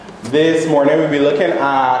This morning we'll be looking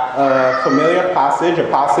at a familiar passage, a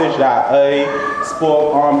passage that I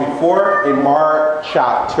spoke on before in Mark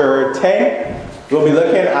chapter 10. We'll be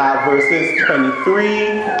looking at verses 23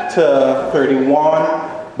 to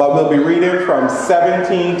 31, but we'll be reading from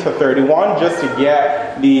 17 to 31 just to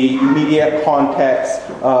get the immediate context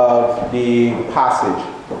of the passage.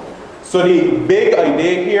 So the big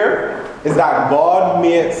idea here is that God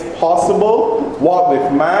makes possible what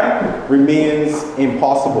with man remains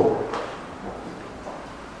impossible.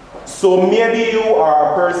 So maybe you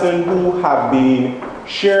are a person who have been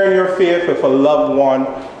sharing your faith with a loved one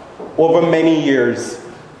over many years,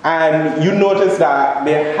 and you notice that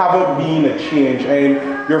there haven't been a change,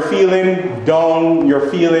 and you're feeling down, you're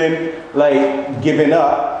feeling like giving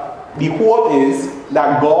up. The hope is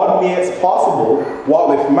that God makes possible what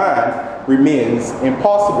with man remains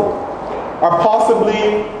impossible. Or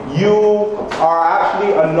possibly you are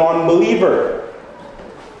actually a non-believer.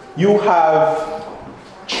 You have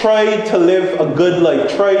tried to live a good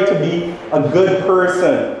life, tried to be a good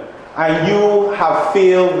person, and you have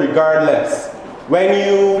failed regardless. When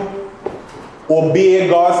you obey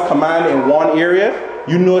God's command in one area,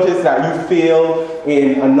 you notice that you fail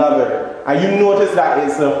in another. And you notice that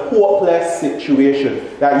it's a hopeless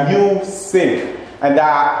situation, that you sin, and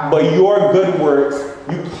that by your good works,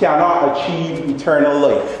 you cannot achieve eternal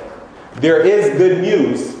life. There is good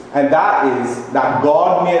news, and that is that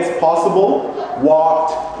God makes possible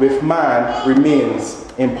what with man remains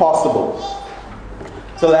impossible.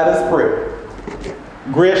 So let us pray.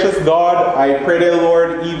 Gracious God, I pray, dear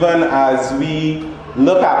Lord, even as we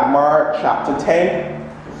look at Mark chapter 10,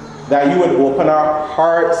 that you would open our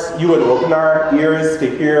hearts, you would open our ears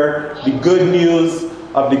to hear the good news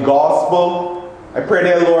of the gospel. I pray,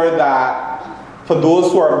 dear Lord, that for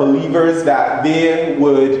those who are believers, that they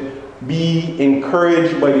would be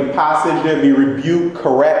encouraged by the passage, they'd be rebuked,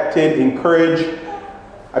 corrected, encouraged.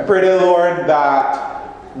 I pray, dear Lord,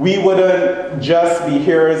 that we wouldn't just be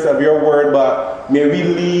hearers of your word, but may we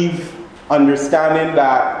leave understanding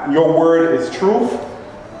that your word is truth,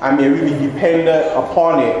 and may we be dependent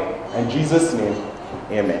upon it. In Jesus' name,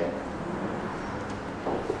 amen.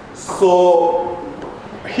 So,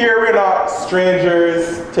 here we're not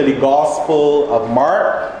strangers to the Gospel of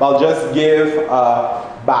Mark. I'll just give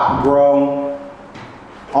a background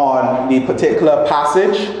on the particular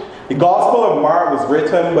passage. The Gospel of Mark was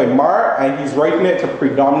written by Mark, and he's writing it to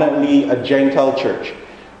predominantly a Gentile church.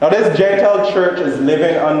 Now, this Gentile church is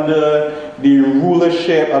living under the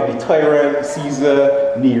rulership of the tyrant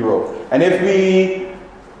Caesar Nero. And if we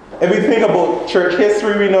think about church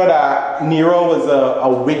history, we know that Nero was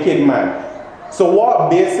a wicked man. So what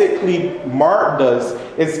basically Mark does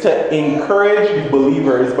is to encourage the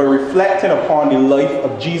believers by reflecting upon the life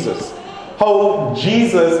of Jesus. How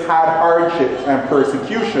Jesus had hardships and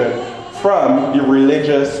persecution from the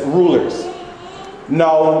religious rulers.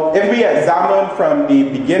 Now, if we examine from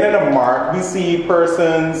the beginning of Mark, we see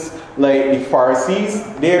persons like the Pharisees.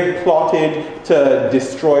 They plotted to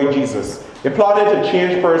destroy Jesus. They plotted to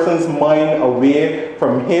change persons' mind away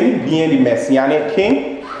from him being the Messianic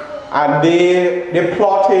king. And they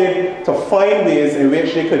plotted to find ways in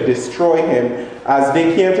which they could destroy him, as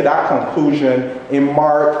they came to that conclusion in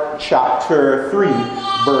Mark chapter 3,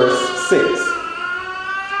 verse 6.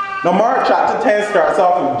 Now Mark chapter 10 starts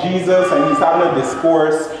off with Jesus, and he's having a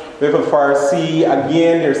discourse with a Pharisee.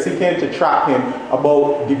 Again, they're seeking to trap him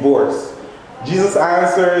about divorce. Jesus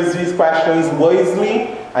answers these questions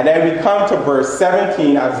wisely, and then we come to verse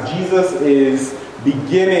 17 as Jesus is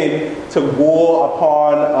beginning to go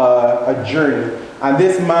upon a journey. And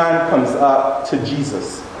this man comes up to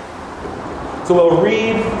Jesus. So we'll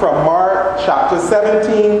read from Mark chapter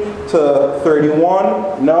 17 to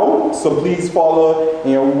 31 now. So please follow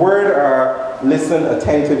in your word or listen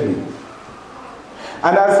attentively.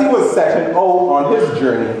 And as he was setting out on his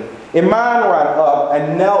journey, a man ran up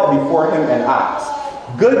and knelt before him and asked,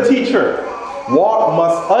 "Good teacher, what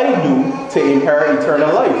must I do to inherit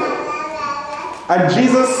eternal life?" And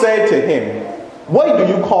Jesus said to him, "Why do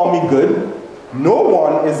you call me good? No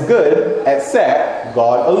one is good except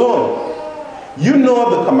God alone. You know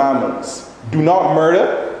the commandments. Do not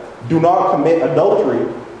murder. Do not commit adultery.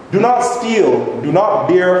 Do not steal. Do not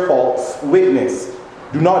bear false witness.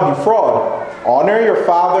 Do not defraud. Honor your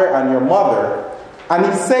father and your mother." And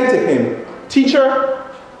he said to him, "Teacher,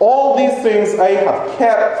 all these things I have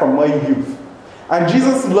kept from my youth." And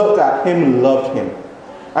Jesus looked at him and loved him.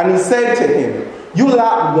 And he said to him, "You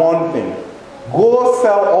lack one thing. Go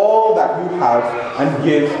sell all that you have and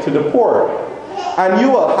give to the poor, and you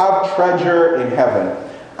will have treasure in heaven.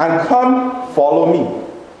 And come, follow me."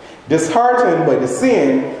 Disheartened by the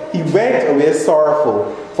saying, he went away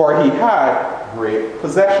sorrowful, for he had great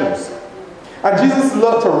possessions. And Jesus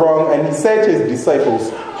looked around and he said to his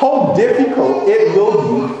disciples, how difficult it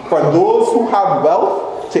will be for those who have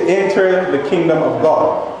wealth to enter the kingdom of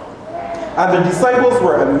God. And the disciples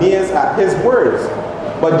were amazed at his words.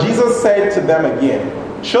 But Jesus said to them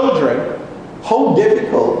again, children, how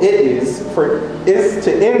difficult it is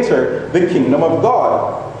to enter the kingdom of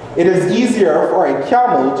God. It is easier for a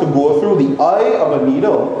camel to go through the eye of a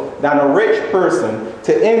needle than a rich person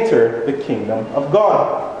to enter the kingdom of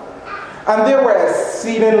God. And they were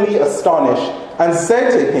exceedingly astonished and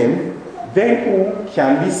said to him, then who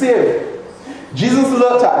can be saved? Jesus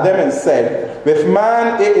looked at them and said, with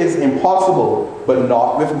man it is impossible, but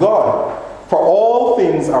not with God. For all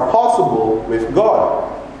things are possible with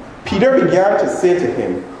God. Peter began to say to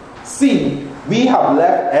him, see, we have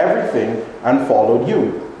left everything and followed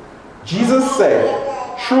you. Jesus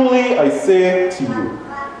said, truly I say to you,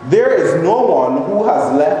 there is no one who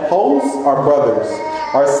has left house or brothers,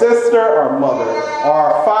 or sister or mother,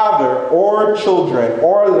 or father or children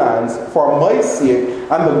or lands for my sake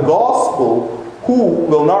and the gospel, who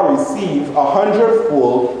will not receive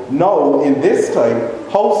 100-fold now in this time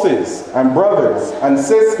houses and brothers and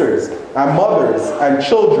sisters and mothers and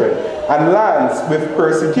children and lands with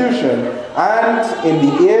persecution, and in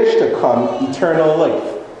the age to come eternal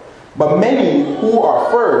life. But many who are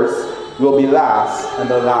first will be last, and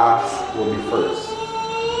the last will be first.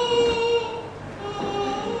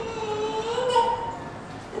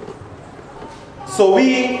 So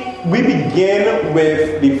we begin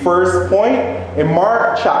with the first point in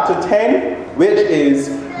Mark chapter 10, which is,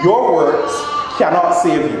 your works cannot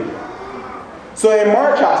save you. So in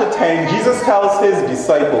Mark chapter 10, Jesus tells his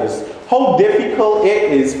disciples how difficult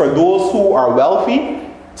it is for those who are wealthy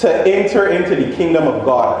to enter into the kingdom of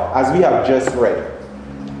God, as we have just read.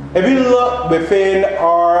 If we look within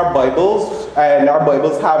our Bibles, and our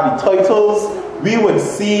Bibles have the titles, we would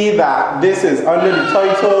see that this is under the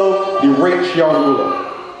title, The Rich Young Ruler.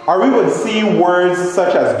 Or we would see words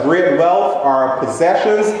such as great wealth or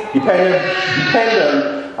possessions,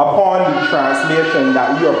 dependent upon the translation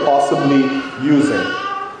that you are possibly using.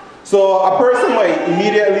 So a person might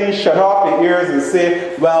immediately shut off the ears and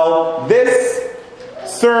say, well, this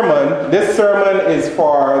sermon is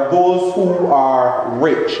for those who are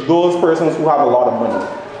rich, those persons who have a lot of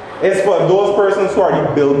money. It's for those persons who are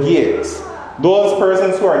the Bill Gates, those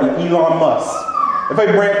persons who are the Elon Musk. If I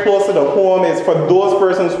bring it closer to home, it's for those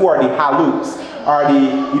persons who are the Haluks, or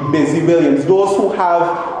the Busy Williams, those who have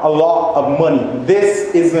a lot of money.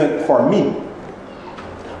 This isn't for me.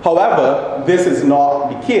 However, this is not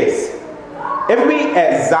the case. If we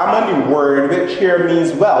examine the word, which here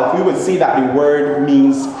means wealth, we would see that the word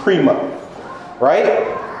means krima, right?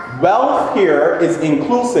 Wealth here is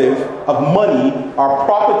inclusive of money or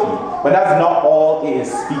property, but that's not all it is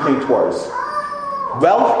speaking towards.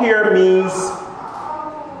 Wealth here means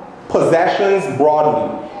possessions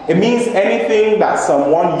broadly. It means anything that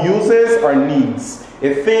someone uses or needs,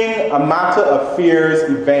 a thing, a matter, affairs,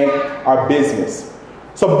 event, or business.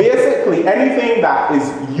 So basically, anything that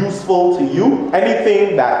is useful to you,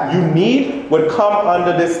 anything that you need, would come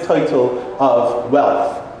under this title of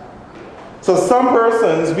wealth. So some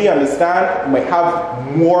persons, we understand, might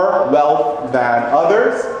have more wealth than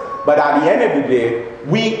others, but at the end of the day,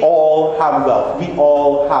 we all have wealth. We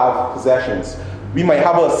all have possessions. We might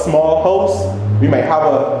have a small house, we might have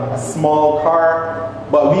a small car,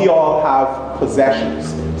 but we all have possessions.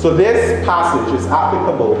 So this passage is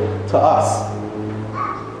applicable to us.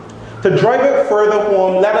 To drive it further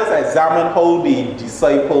home, let us examine how the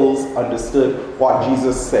disciples understood what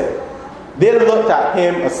Jesus said. They looked at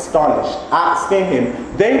him astonished, asking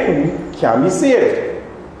him, then who can be saved?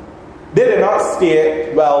 They did not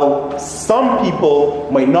state, well, some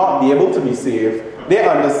people might not be able to be saved. They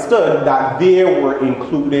understood that they were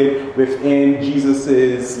included within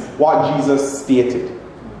what Jesus stated.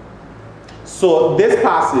 So this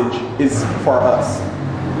passage is for us.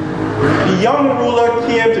 The young ruler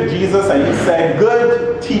came to Jesus and he said,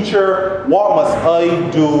 good teacher, what must I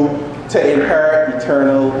do to inherit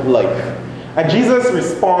eternal life? And Jesus'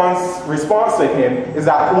 response to him is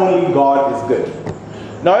that only God is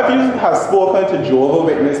good. Now, if you have spoken to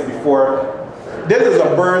Jehovah's Witnesses before, this is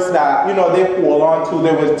a verse that, they hold on to.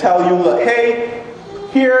 They will tell you, look, hey,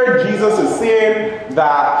 here Jesus is saying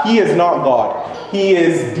that he is not God. He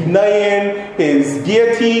is denying his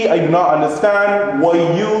deity. I do not understand why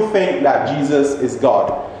you think that Jesus is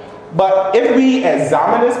God. But if we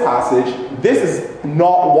examine this passage, this is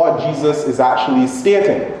not what Jesus is actually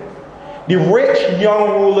stating. The rich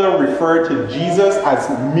young ruler referred to Jesus as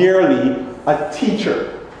merely a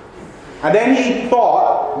teacher. And then he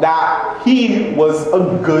thought, that he was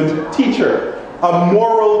a good teacher, a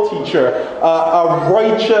moral teacher, a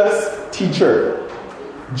righteous teacher.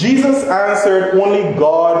 Jesus answered, only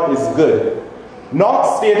God is good.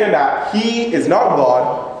 Not stating that he is not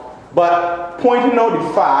God, but pointing out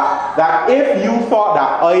the fact that if you thought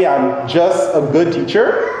that I am just a good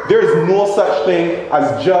teacher, there is no such thing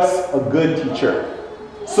as just a good teacher.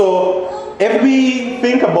 So if we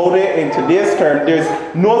think about it in today's term,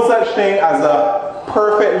 there's no such thing as a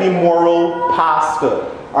perfectly moral pastor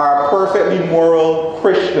or a perfectly moral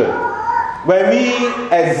Christian. When we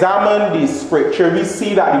examine the scripture, we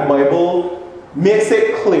see that the Bible makes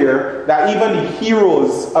it clear that even the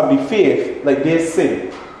heroes of the faith, like they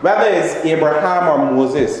sin. Whether it's Abraham or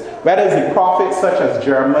Moses, whether it's the prophets such as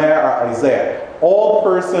Jeremiah or Isaiah, all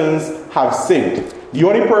persons have sinned. The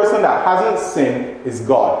only person that hasn't sinned is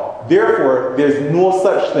God. Therefore, there's no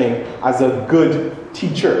such thing as a good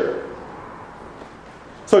teacher.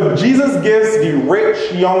 So Jesus gives the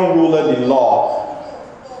rich young ruler the law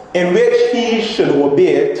in which he should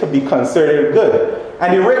obey to be considered good.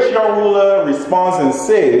 And the rich young ruler responds and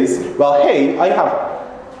says, well, hey, I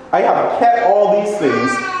have kept all these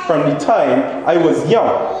things from the time I was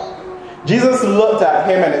young. Jesus looked at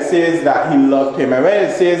him and it says that he loved him. And when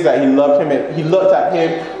it says that he loved him, he looked at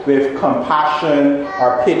him with compassion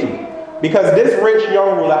or pity. Because this rich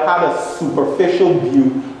young ruler had a superficial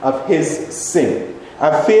view of his sin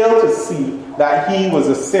and failed to see that he was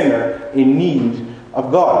a sinner in need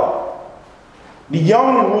of God. The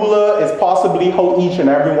young ruler is possibly how each and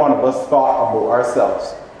every one of us thought about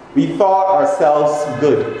ourselves. We thought ourselves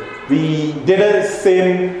good. We didn't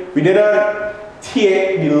sin. We didn't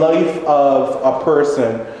take the life of a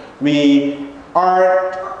person. We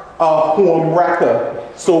aren't a home wrecker.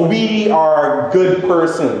 So we are good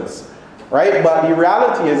persons. Right? But the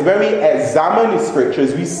reality is when we examine the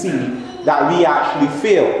scriptures, we see that we actually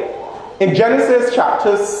fail. In Genesis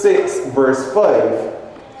chapter 6, verse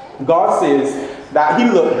 5, God says that he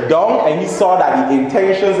looked down and he saw that the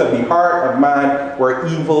intentions of the heart of man were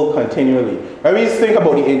evil continually. When we think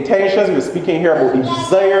about the intentions, we're speaking here about the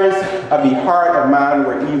desires of the heart of man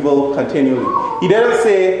were evil continually. He didn't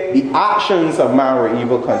say the actions of man were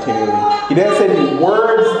evil continually. He didn't say the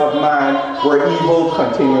words of man were evil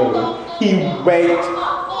continually. He went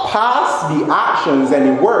past the actions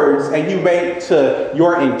and the words and he went to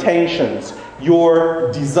your intentions,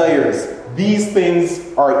 your desires. These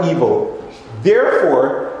things are evil.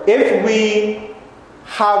 Therefore, if we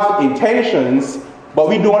have intentions, but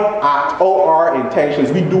we don't act out our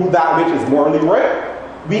intentions, we do that which is morally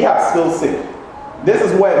right, we have still sinned. This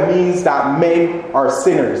is what it means that men are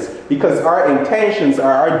sinners, because our intentions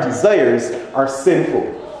or our desires are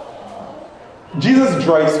sinful. Jesus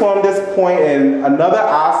drives home this point in another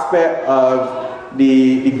aspect of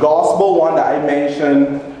the gospel, one that I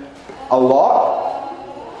mentioned a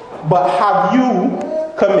lot. But have you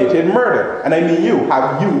committed murder? And I mean you.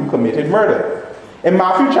 Have you committed murder? In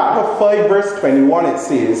Matthew chapter 5 verse 21 it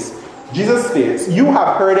says, Jesus states, you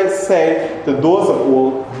have heard it said to those of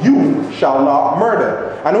old, you shall not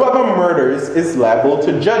murder. And whoever murders is liable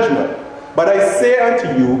to judgment. But I say unto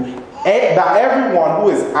you, that everyone who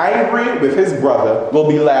is angry with his brother will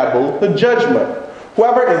be liable to judgment.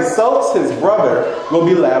 Whoever insults his brother will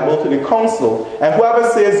be liable to the council, and whoever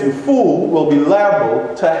says you fool will be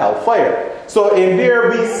liable to hellfire. So in there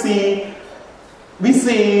we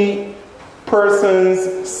see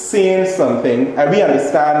persons saying something, and we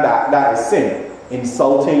understand that that is sin,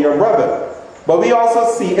 insulting your brother. But we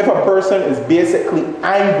also see if a person is basically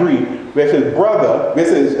angry with his brother, this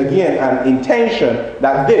is again an intention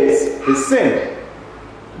that this is sin.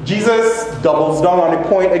 Jesus doubles down on the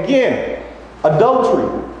point again.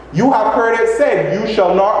 Adultery. You have heard it said, you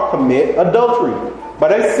shall not commit adultery.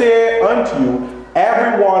 But I say unto you,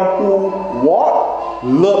 everyone who what?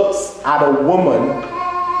 Looks at a woman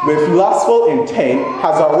with lustful intent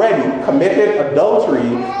has already committed adultery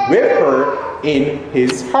with her in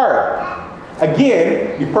his heart.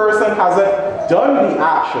 Again, the person hasn't done the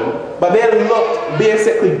action, but they looked,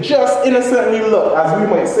 basically just innocently looked, as we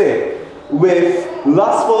might say, with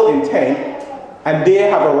lustful intent, and they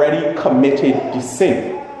have already committed the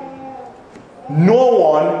sin. No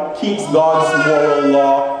one keeps God's moral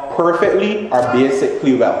law perfectly or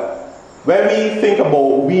basically well. When we think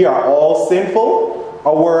about we are all sinful,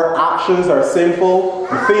 our actions are sinful,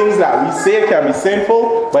 the things that we say can be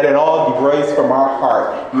sinful, but it all derives from our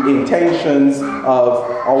heart, the intentions of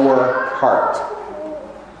our heart.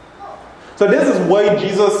 So this is why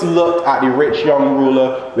Jesus looked at the rich young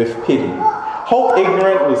ruler with pity. How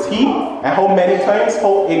ignorant was he, and how many times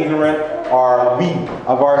how ignorant are we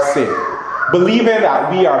of our sin? believing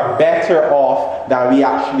that we are better off than we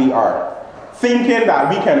actually are, thinking that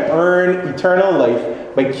we can earn eternal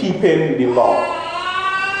life by keeping the law.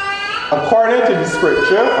 According to the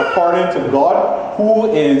scripture, according to God,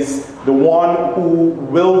 who is the one who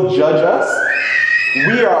will judge us,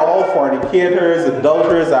 we are all fornicators,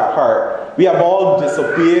 adulterers at heart. We have all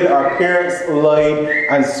disobeyed, our parents lied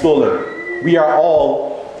and stolen. We are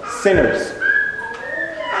all sinners.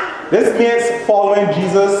 This makes following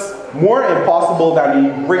Jesus more impossible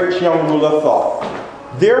than the rich young ruler thought.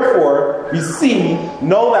 Therefore, we see,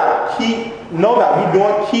 know that we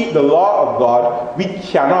don't keep the law of God, we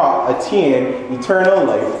cannot attain eternal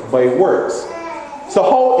life by works. So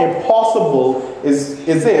how impossible is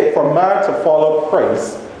it for man to follow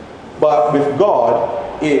Christ, but with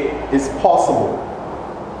God it is possible.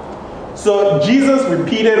 So Jesus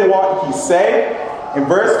repeated what he said in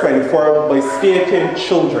verse 24 by stating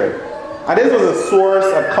children. And this was a source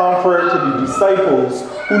of comfort to the disciples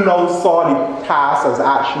who now saw the task as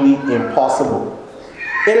actually impossible.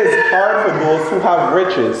 It is hard for those who have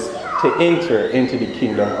riches to enter into the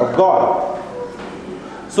kingdom of God.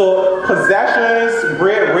 So possessions,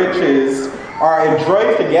 great riches, or a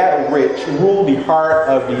drive to get rich rule the heart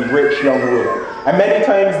of the rich young ruler. And many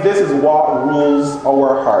times this is what rules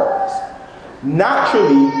our hearts.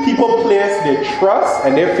 Naturally, people place their trust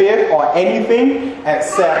and their faith on anything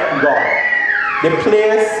except God. They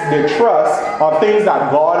place their trust on things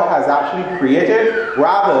that God has actually created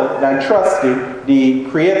rather than trusting the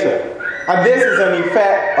Creator. And this is an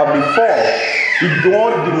effect of the fall. We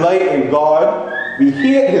don't delight in God. We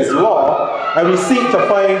hate His law, and we seek to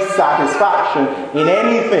find satisfaction in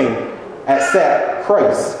anything except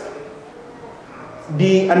Christ.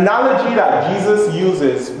 The analogy that Jesus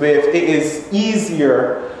uses with it is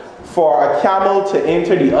easier for a camel to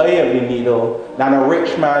enter the eye of the needle than a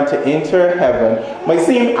rich man to enter heaven might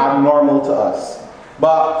seem abnormal to us.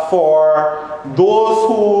 But for those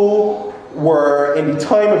who were in the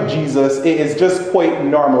time of Jesus, it is just quite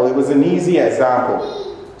normal. It was an easy example.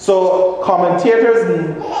 So commentators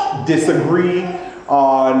disagree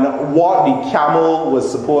on what the camel was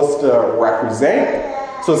supposed to represent.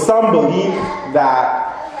 So some believe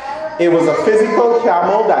that it was a physical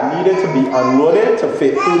camel that needed to be unloaded to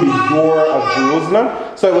fit through the door of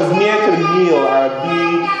Jerusalem. So it was made to kneel or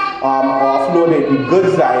be offloaded the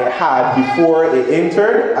goods that it had before it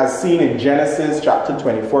entered, as seen in Genesis chapter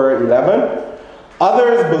 24:11.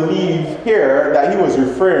 Others believe here that he was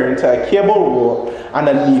referring to a cable rope and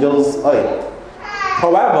a needle's eye.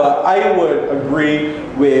 However, I would agree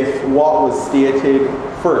with what was stated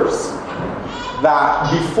first,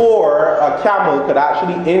 that before a camel could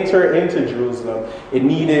actually enter into Jerusalem, it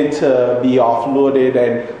needed to be offloaded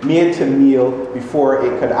and made to kneel before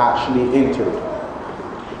it could actually enter.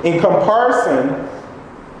 In comparison,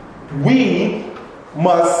 we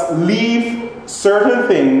must leave certain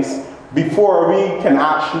things before we can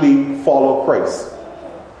actually follow Christ.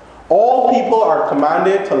 All people are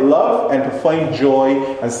commanded to love and to find joy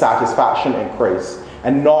and satisfaction in Christ,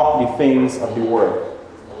 and not the things of the world.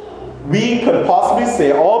 We could possibly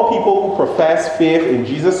say all people who profess faith in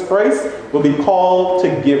Jesus Christ will be called to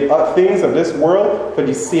give up things of this world for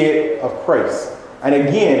the sake of Christ. And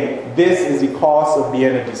again, this is the cost of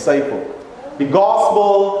being a disciple. The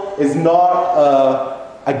gospel is not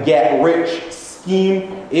a get-rich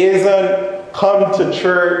scheme. It isn't come to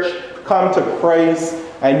church, come to Christ,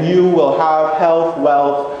 and you will have health,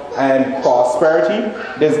 wealth, and prosperity.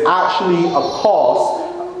 There's actually a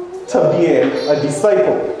cost to being a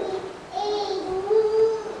disciple.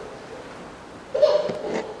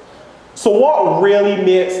 So what really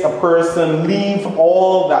makes a person leave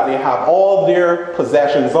all that they have, all their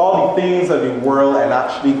possessions, all the things of the world, and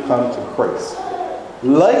actually come to Christ?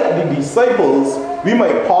 Like the disciples, we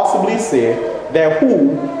might possibly say, then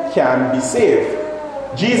who can be saved?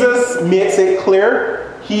 Jesus makes it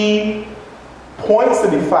clear. He points to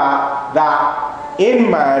the fact that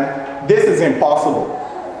in man, this is impossible.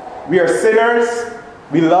 We are sinners.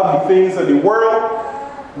 We love the things of the world.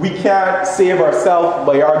 We can't save ourselves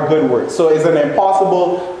by our good works. So it's an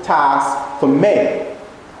impossible task for men.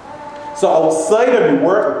 So outside of the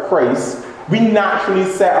work of Christ, we naturally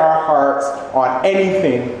set our hearts on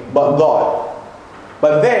anything but God.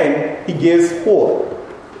 But then he gives hope.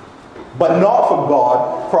 But not for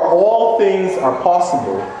God, for all things are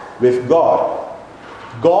possible with God.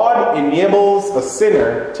 God enables a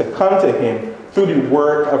sinner to come to him through the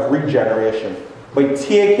work of regeneration by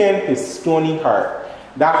taking his stony heart.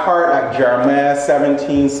 That heart that Jeremiah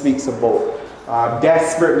 17 speaks about,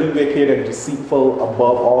 desperately wicked and deceitful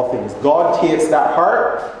above all things. God takes that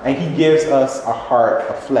heart and he gives us a heart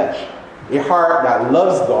of flesh. a heart that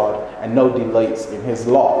loves God and now delights in his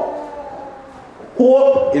law.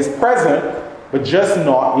 Hope is present, but just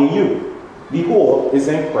not in you. The hope is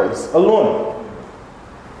in Christ alone.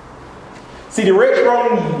 See, the rich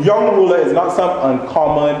young ruler is not some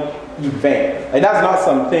uncommon event. And that's not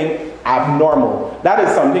something abnormal. That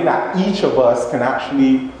is something that each of us can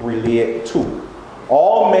actually relate to.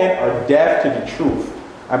 All men are deaf to the truth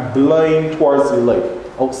and blind towards the light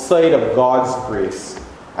outside of God's grace.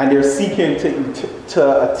 And they're seeking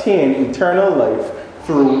to attain eternal life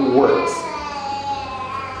through works.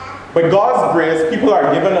 By God's grace, people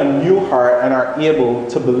are given a new heart and are able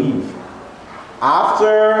to believe.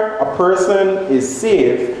 After a person is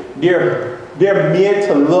saved, they're made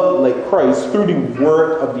to look like Christ through the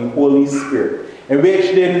work of the Holy Spirit, in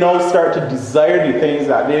which they now start to desire the things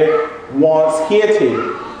that they once hated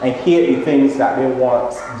and hate the things that they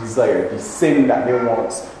once desired, the sin that they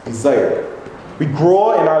once desired. We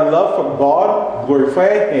grow in our love for God,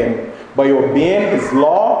 glorifying him by obeying his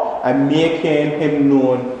law and making him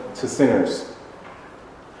known to sinners.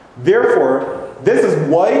 Therefore, this is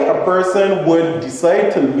why a person would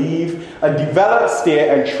decide to leave a developed state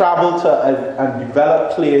and travel to a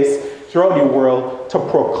developed place throughout the world to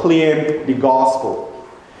proclaim the gospel.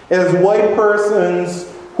 It is why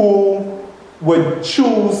persons who would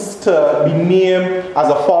choose to be named as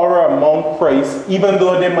a follower among Christ, even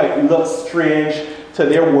though they might look strange to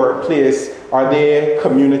their workplace or their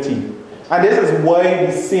community. And this is why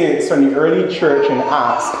the saints from the early church in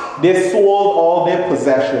Acts, they sold all their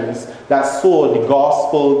possessions that so the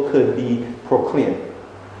gospel could be proclaimed.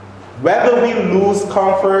 Whether we lose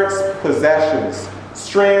comforts, possessions,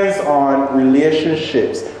 strains on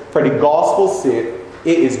relationships for the gospel's sake,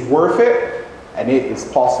 it is worth it and it is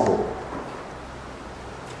possible.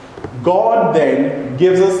 God then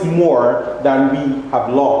gives us more than we have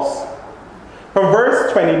lost. From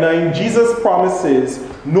verse 29, Jesus promises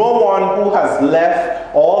no one who has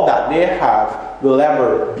left all that they have will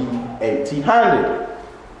ever be empty-handed.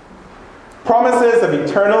 Promises of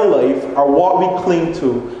eternal life are what we cling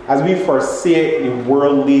to as we forsake the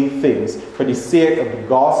worldly things for the sake of the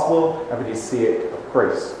gospel and for the sake of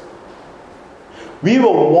Christ. We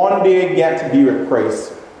will one day get to be with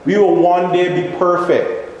Christ. We will one day be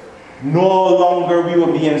perfect. No longer we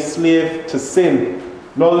will be enslaved to sin.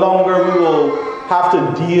 No longer we will have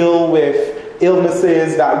to deal with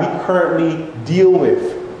illnesses that we currently deal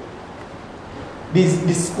with.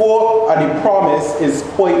 The scope and the promise is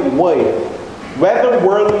quite wide. Whether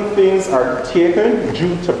worldly things are taken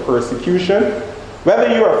due to persecution,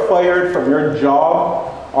 whether you are fired from your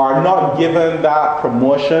job or not given that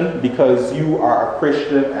promotion because you are a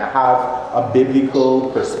Christian and have a biblical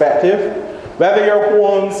perspective, whether your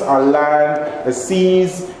homes are land, the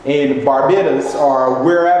seas in Barbados, or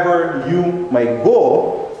wherever you might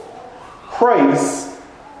go, Christ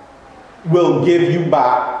will give you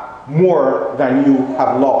back more than you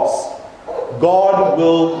have lost. God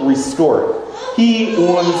will restore. He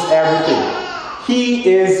owns everything.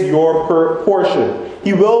 He is your portion.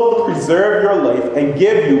 He will preserve your life and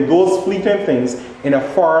give you those fleeting things in a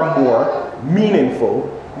far more meaningful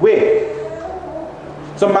way.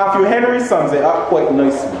 So Matthew Henry sums it up quite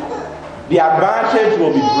nicely. The advantage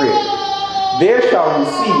will be great. They shall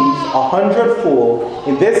receive 100-fold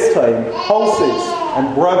in this time houses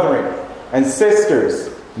and brethren and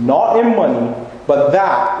sisters, not in money, but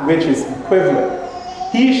that which is equivalent.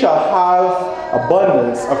 He shall have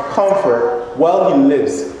abundance of comfort while he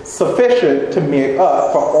lives, sufficient to make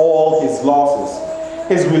up for all his losses.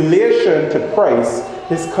 His relation to Christ,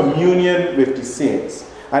 his communion with the saints,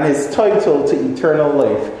 and his title to eternal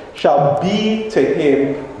life shall be to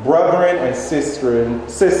him brethren and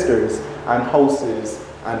sisters and houses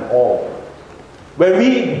and all. When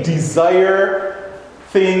we desire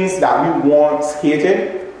things that we once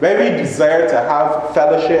hated, when we desire to have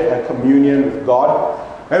fellowship and communion with God,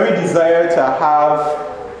 when we desire to have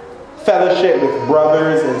fellowship with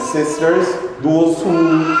brothers and sisters, those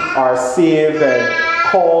who are saved and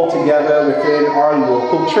called together within our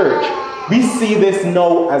local church, we see this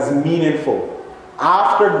now as meaningful.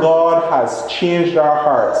 After God has changed our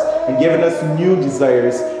hearts and given us new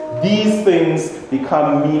desires, these things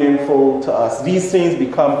become meaningful to us. These things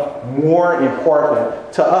become more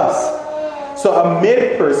important to us. So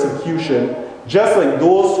amid persecution, just like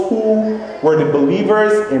those who were the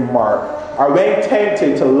believers in Mark, are when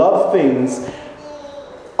tempted to love things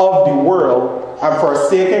of the world and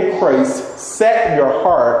forsaking Christ, set your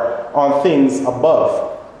heart on things above.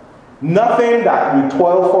 Nothing that you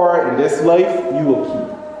toil for in this life, you will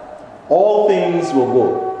keep. All things will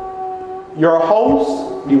go. Your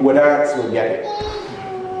house, the woodants will get it.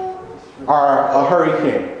 Or a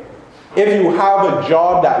hurricane. If you have a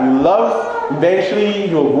job that you love, eventually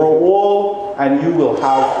you'll grow old and you will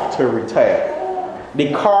have to retire.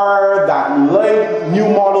 The car that you like, new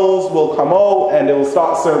models will come out and they will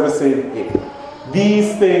start servicing it.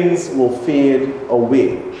 These things will fade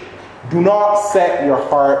away. Do not set your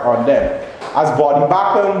heart on them. As Voddie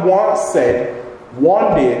Baucham once said,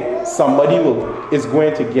 one day somebody is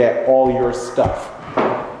going to get all your stuff.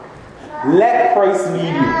 Let Christ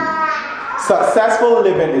lead you. Successful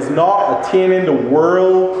living is not attaining the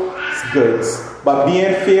world's goods, but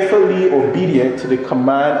being faithfully obedient to the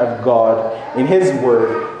command of God in His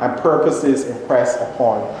word and purposes impressed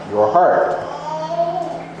upon your heart.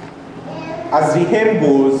 As the hymn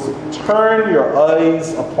goes, turn your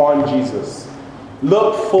eyes upon Jesus.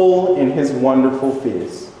 Look full in His wonderful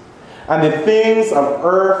face, and the things of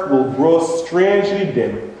earth will grow strangely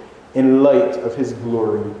dim in light of His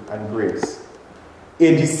glory and grace.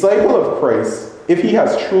 A disciple of Christ, if he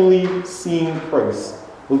has truly seen Christ,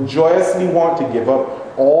 will joyously want to give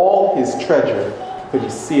up all his treasure for the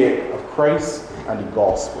sake of Christ and the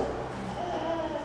gospel.